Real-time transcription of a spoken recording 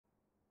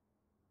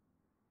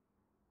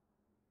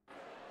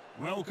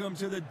Welcome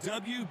to the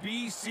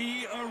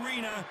WBC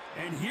Arena,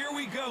 and here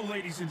we go,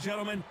 ladies and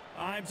gentlemen.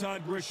 I'm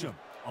Todd Grisham.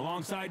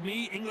 Alongside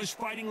me, English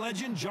fighting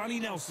legend Johnny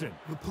Nelson.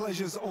 The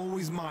pleasure's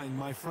always mine,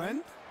 my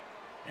friend.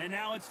 And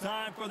now it's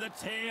time for the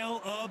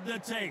tale of the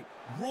tape.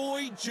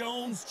 Roy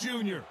Jones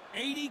Jr.,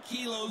 80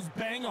 kilos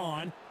bang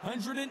on,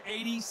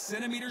 180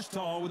 centimeters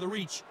tall with a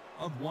reach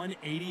of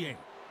 188.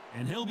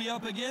 And he'll be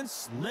up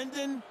against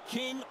Lyndon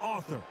King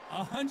Arthur,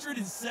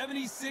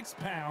 176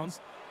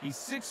 pounds. He's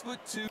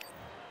 6'2".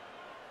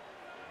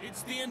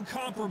 It's the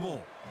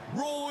incomparable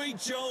Roy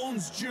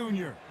Jones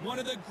Jr., one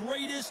of the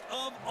greatest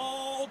of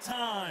all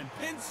time,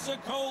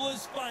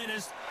 Pensacola's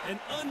finest, an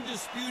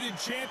undisputed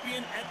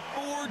champion at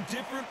 4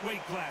 different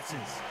weight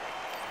classes.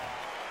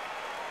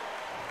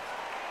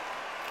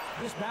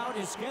 This bout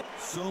is scheduled.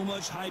 So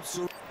much hype.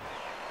 They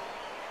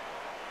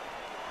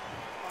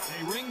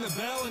ring the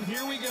bell, and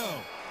here we go.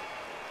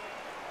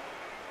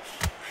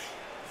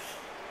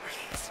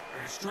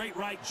 Straight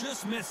right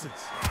just misses.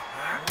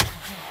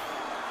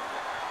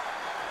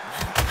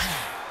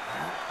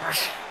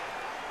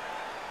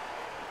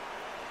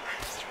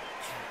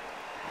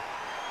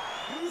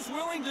 Who's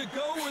willing to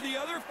go where the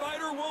other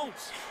fighter won't?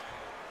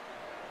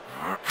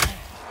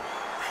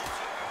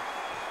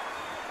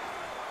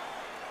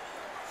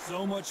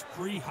 So much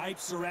pre-hype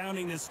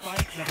surrounding this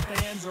fight, the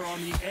fans are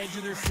on the edge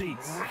of their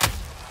seats.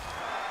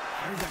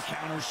 There's a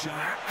counter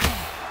shot.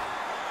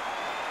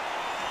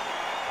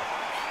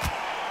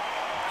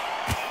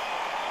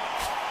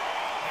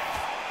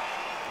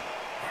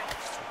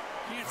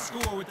 Can't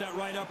score with that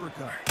right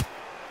uppercut.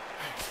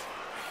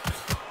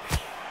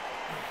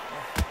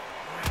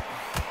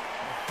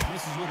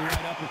 Misses with the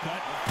right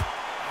uppercut.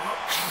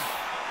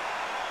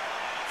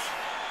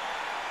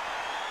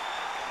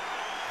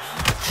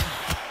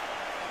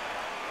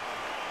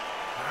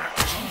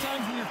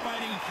 Sometimes when you're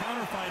fighting a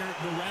counter fighter,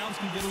 the rounds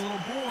can get a little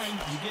boring.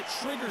 You get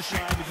trigger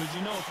shy because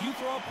you know if you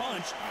throw a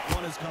punch,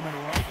 one is coming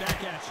right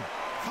back at you.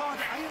 Todd,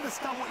 I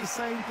understand what you're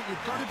saying, but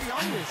you've got to be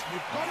honest.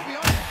 You've got to be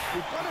honest.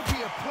 You've got to be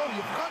a pro.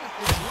 You've got to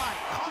think right.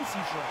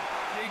 Concentrate.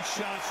 Big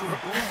shots from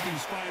both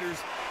these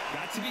fighters.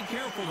 Got to be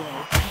careful,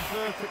 though.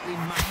 Perfectly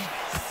matched.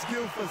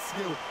 Skill for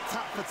skill.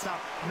 Tap for tap.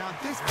 Now,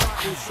 this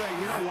fight will say,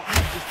 you know what,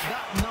 I'm just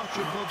that notch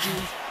above you,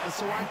 and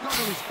so I've got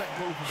to respect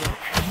both of them.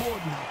 More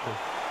than happy.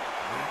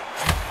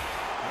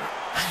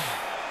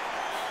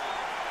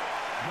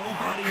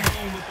 Nobody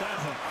home with that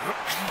hook.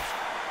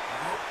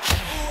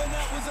 Oh, and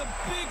that was a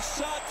big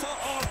shot to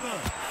Arthur.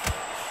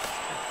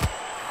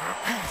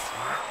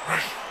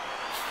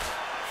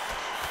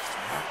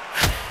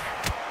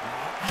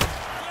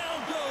 Down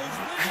goes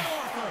Lyndon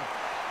Arthur.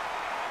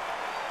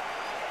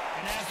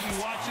 And as we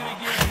watch it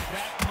again,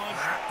 that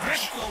punch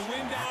takes the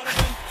wind out of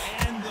him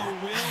and the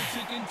will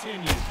to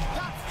continue.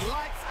 That's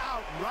lights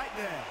out right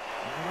there.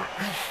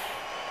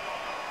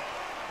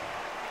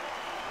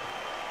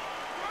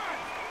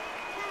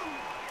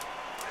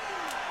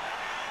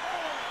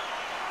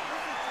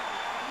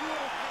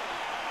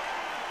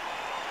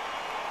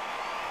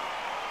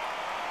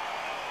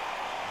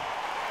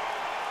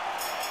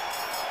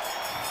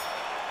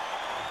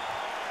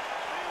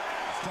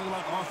 Talk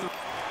about Arthur.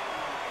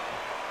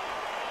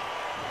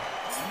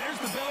 And there's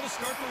the bell to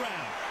start the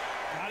round.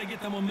 Got to get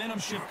the momentum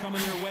shift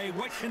coming their way.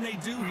 What can they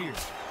do here?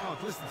 Oh,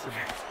 listen to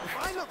me. If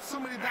I knock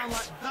somebody down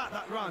like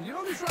that round, you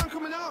know this round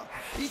coming out?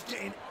 He's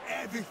getting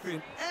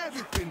everything,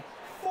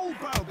 full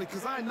barrel,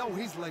 because I know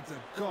his legs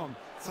are gone.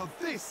 So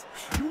this,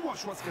 you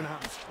watch what's going to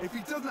happen. If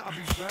he doesn't, I'll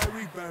be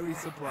very, very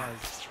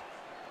surprised.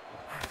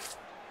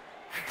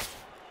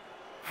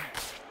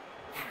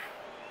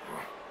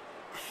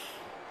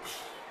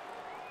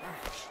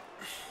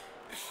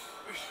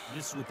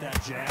 This with that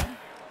jab.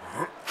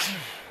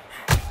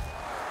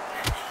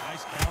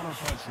 Nice counter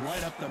punch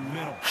right up the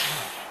middle.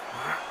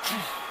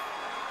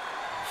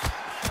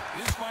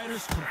 This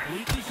fighter's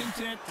completely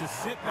content to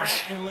sit back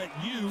and let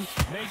you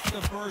make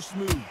the first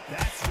move.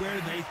 That's where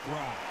they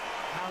thrive.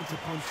 Counter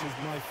punch is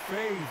my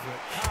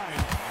favorite kind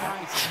of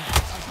fighting.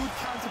 A good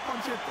counter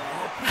puncher,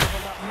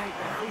 people that make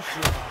the history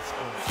of our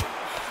sport.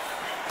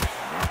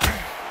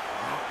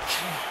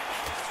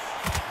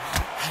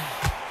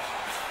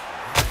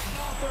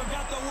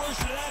 Got the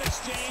worst of that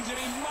exchange, and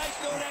he might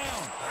go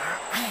down.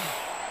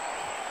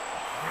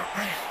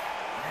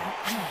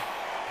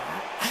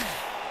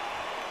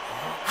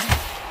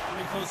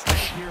 Pretty close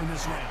fight here in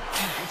this round.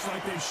 Looks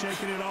like they've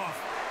shaken it off.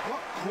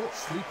 Got caught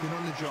sleeping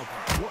on the job.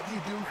 What do?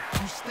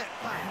 You step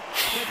back,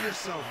 steady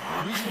yourself,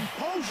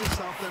 recompose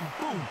yourself, then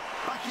boom,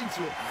 back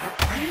into it.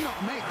 Do not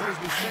make those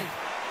mistakes.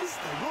 This is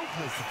the wrong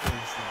place to play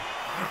this now.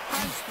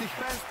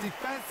 Defense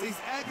is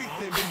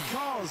everything,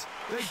 because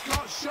they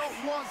got shot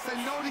once, they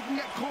know they can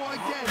get caught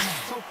again.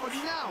 So for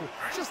now,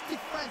 just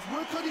defense,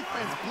 work on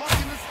defense,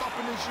 blocking and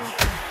stopping and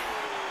shooting.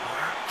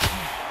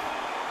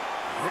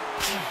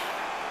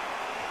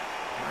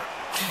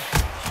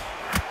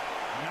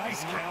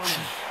 Nice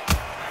counter.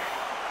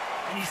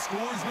 And he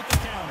scores with the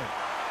counter.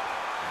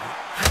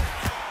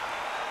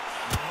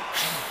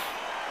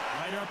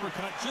 Right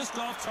uppercut just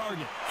off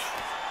target.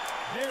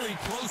 Very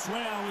close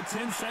round with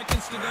 10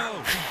 seconds to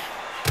go.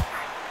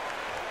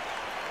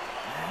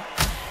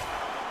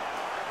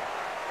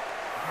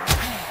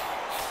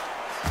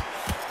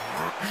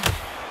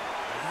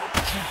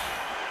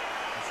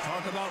 Let's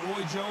talk about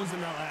Roy Jones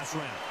in that last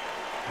round.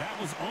 That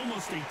was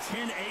almost a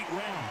 10-8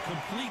 round.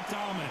 Complete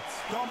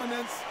dominance.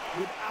 Dominance,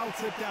 without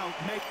a doubt.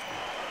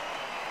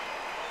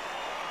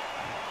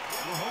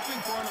 We're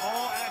hoping for an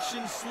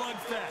all-action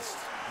slugfest.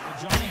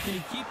 Johnny, can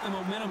he keep the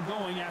momentum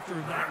going after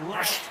that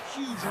last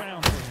huge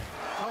round for him?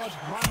 Todd,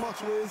 my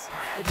motto is,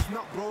 if it's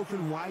not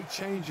broken, why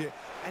change it?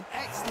 An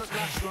excellent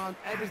last round,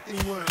 everything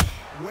worked.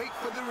 Wait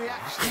for the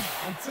reaction.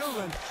 Until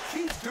then,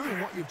 keep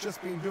doing what you've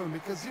just been doing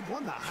because you've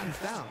won that hands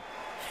down.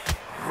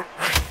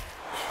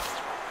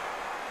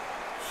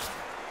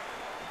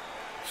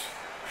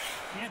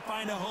 Can't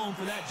find a home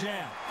for that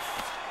jab.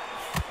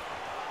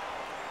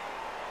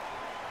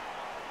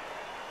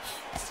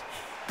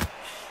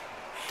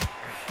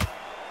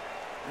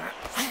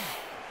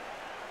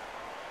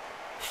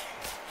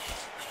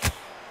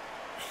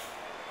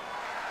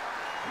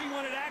 He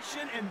wanted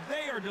action, and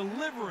they are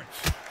delivering.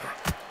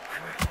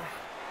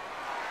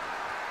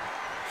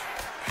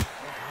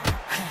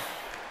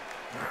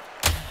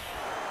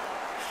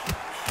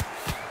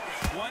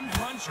 One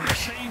punch can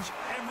change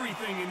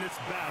everything in this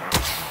battle.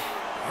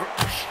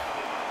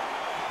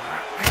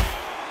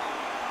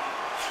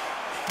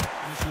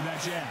 Just with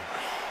that jab.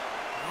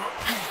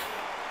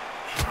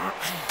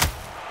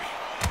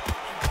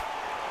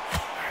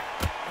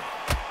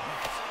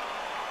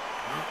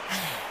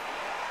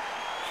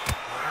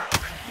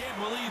 Can't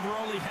believe we're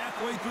only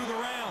halfway through the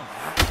round.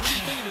 What do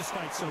you think of this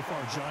fight so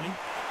far, Johnny?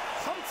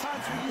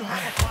 Sometimes when you have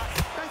a fight,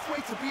 the best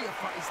way to beat a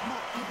fight is not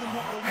give them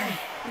what they want.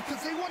 Because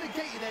they want to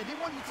get you there. They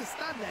want you to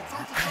stand there, toe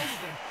to toe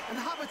with them, and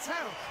have a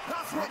terror.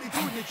 That's what they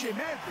do in the gym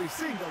every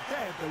single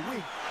day of the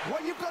week.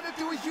 What you've got to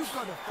do is you've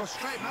got to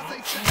frustrate them as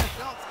they set their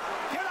belts.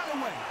 Get out of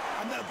the way.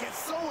 And they'll get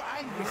so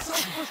angry, so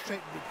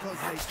frustrated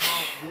because they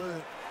can't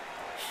work.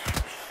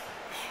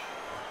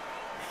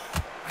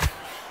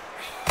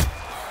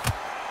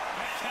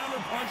 That counter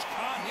punch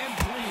caught him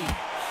clean.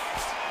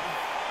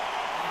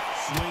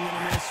 Swing and a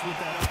miss with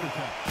that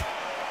uppercut.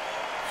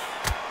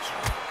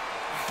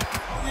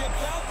 We're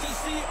about to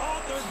see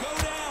Arthur go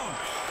down.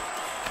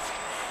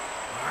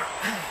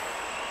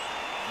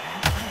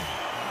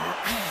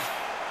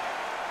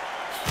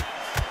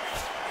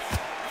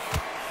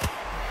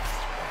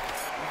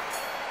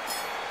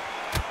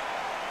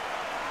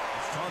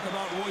 Let's talk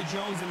about Roy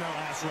Jones in that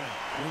last round.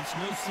 Well, it's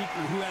no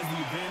secret who has the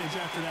advantage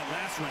after that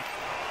last round.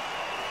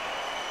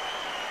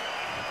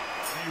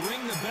 They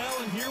ring the bell,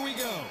 and here we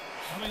go.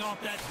 Coming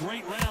off that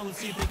great round, let's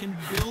see if they can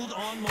build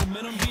on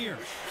momentum here.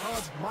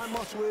 Todd, my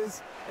motto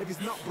is, if it's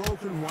not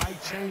broken, why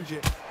change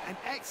it? An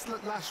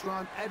excellent last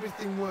round,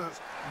 everything works.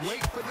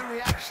 Wait for the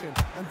reaction.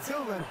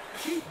 Until then,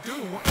 keep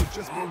doing what you've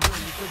just been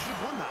doing because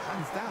you've won that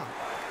hands down.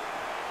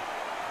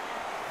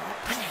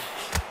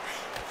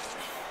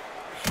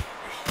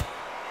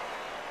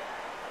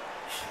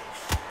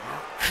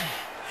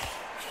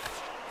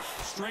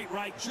 Straight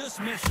right just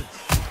misses.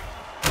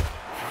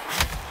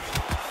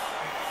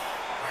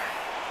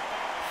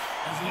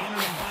 As we enter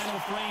the final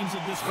frames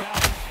of this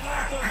bout,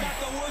 Arthur got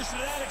the worst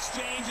of that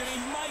exchange, and he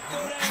might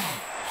go down.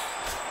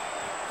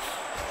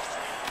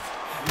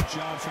 Good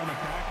job trying to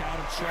back out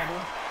of trouble.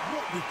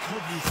 What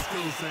recovery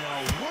skills they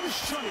are. What a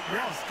shot it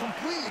was.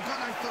 Completely gone.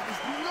 I thought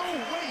there's no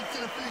way he's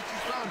going to finish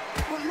this round.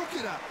 But look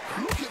at that.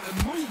 Look at the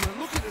movement.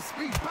 Look at the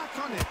speed. Back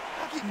on it.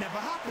 Like it never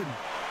happened.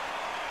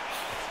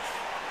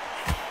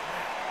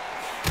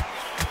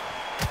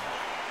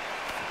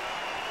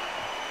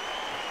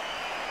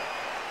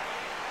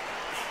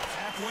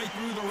 Halfway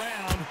through the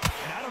round,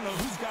 and I don't know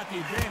who's got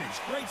the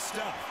advantage. Great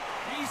stuff.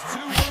 These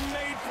two were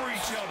made for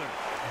each other.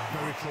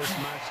 Very close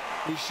match.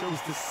 It shows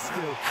the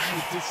skill,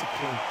 the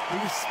discipline, the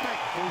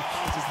respect both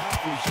fighters have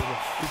for each other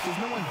because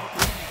no one can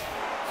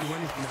do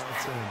anything out of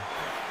turn.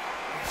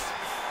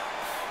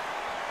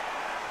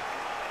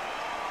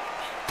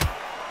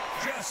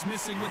 Just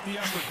missing with the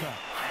uppercut.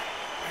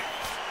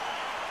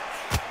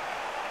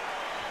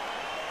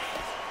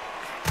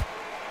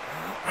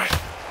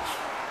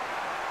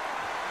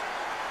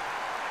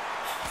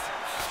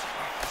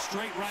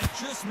 Straight right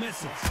just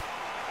misses.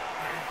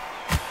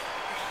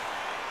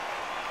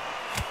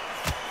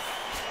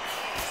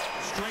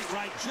 Straight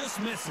right just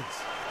misses.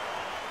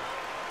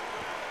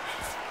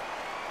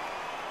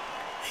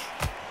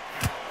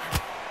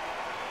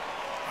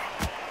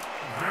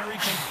 Very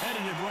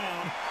competitive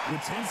round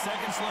with 10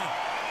 seconds left.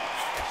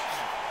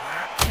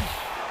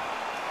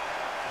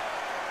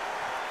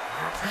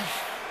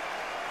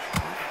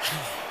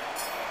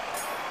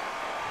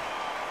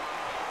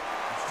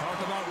 Talk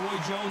about Roy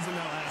Jones in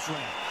that last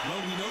round.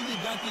 Well, we know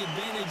they've got the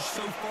advantage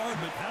so far,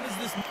 but how does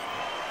this...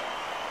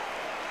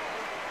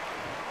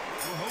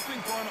 We're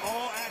hoping for an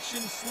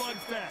all-action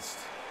slugfest.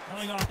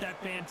 Coming off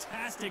that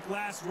fantastic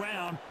last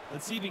round,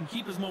 let's see if he can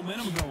keep his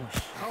momentum going.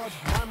 Todd,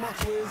 my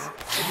motto is,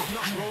 if it's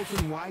not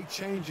broken, why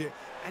change it?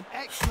 An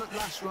excellent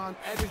last round,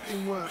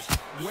 everything works.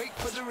 Wait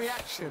for the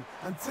reaction.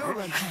 Until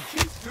then,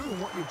 keep doing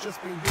what you've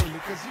just been doing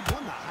because you've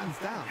won that hands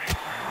down.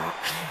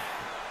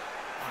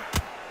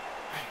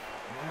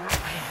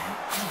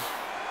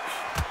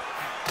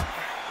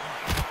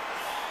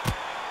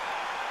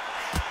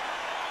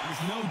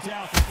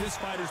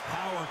 fighter's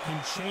power can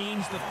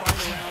change the fight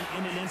around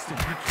in an instant.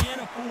 You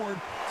can't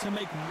afford to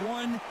make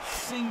one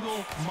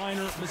single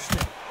minor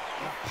mistake.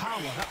 That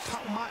power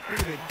might be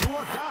the do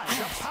or die.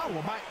 That power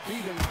might be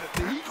the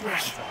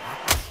equalizer.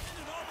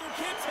 Arthur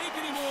can't take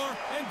anymore,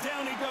 and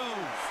down he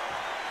goes.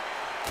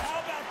 How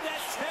about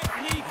that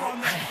technique on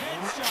the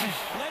headshot?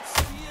 Let's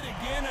see it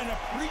again and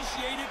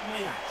appreciate it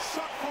more.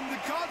 Shot from the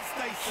gods,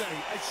 they say.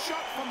 A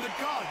shot from the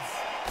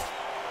gods.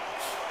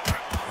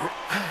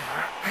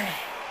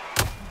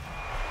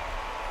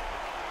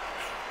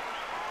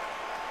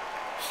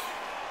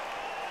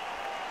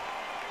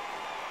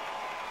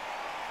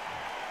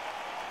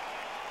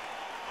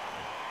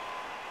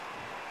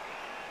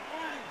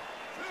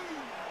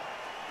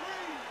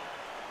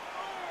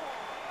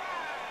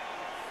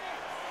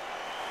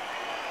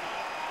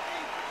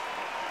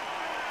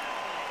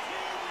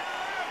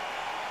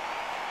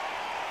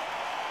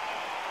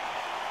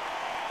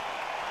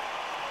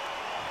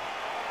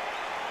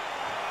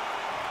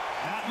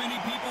 Not many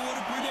people would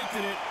have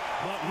predicted it,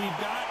 but we've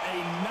got a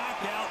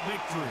knockout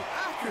victory.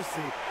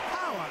 Accuracy,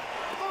 power,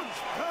 punch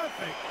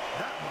perfect.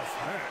 That must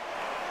hurt.